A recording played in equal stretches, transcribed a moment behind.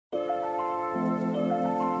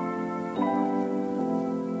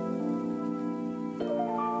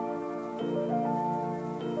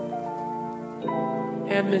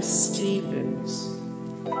Emma Stevens,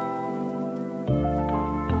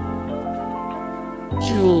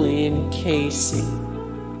 Jolie and Casey,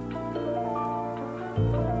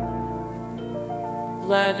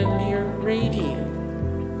 Vladimir Radian,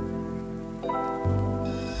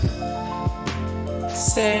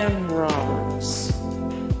 Sam Roberts,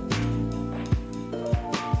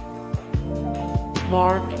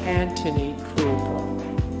 Mark Anthony Kruger,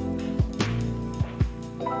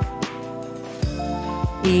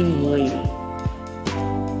 Dean Lee,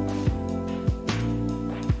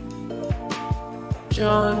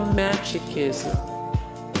 John Machikism,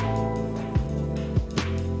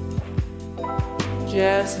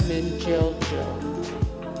 Jasmine Jiljo,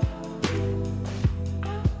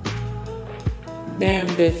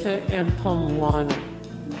 Nambitha Mpumwana,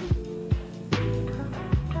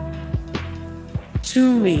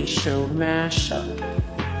 Tumisho Masha,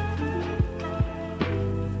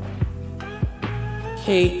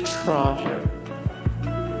 Kate Trotter,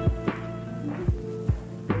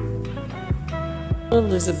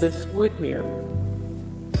 Elizabeth Whitmere,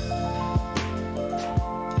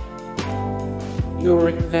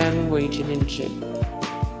 Yorick Van Wageningen,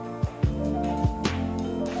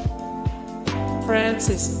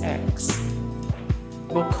 Francis X.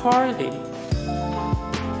 McCarthy,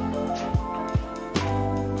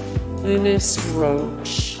 Linus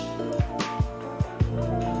Roach,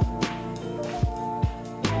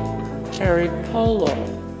 Terry Polo,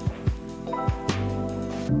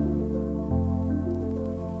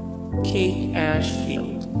 Kate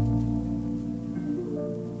Ashfield,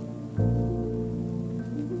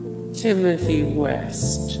 Timothy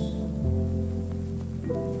West,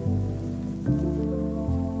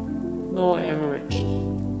 Noah Emmerich,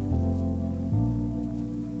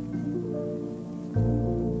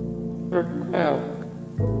 Brooke Elk,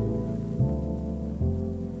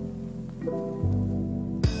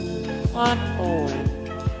 Clive Owen,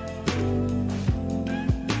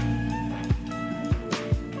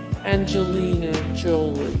 Angelina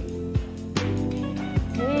Jolie.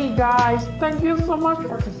 Hey guys, thank you so much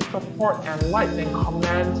for the support and like and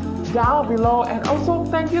comment down below, and also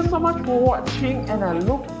thank you so much for watching, and I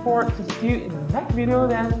look forward to see you in the next video.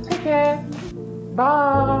 Then take care,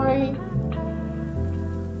 bye.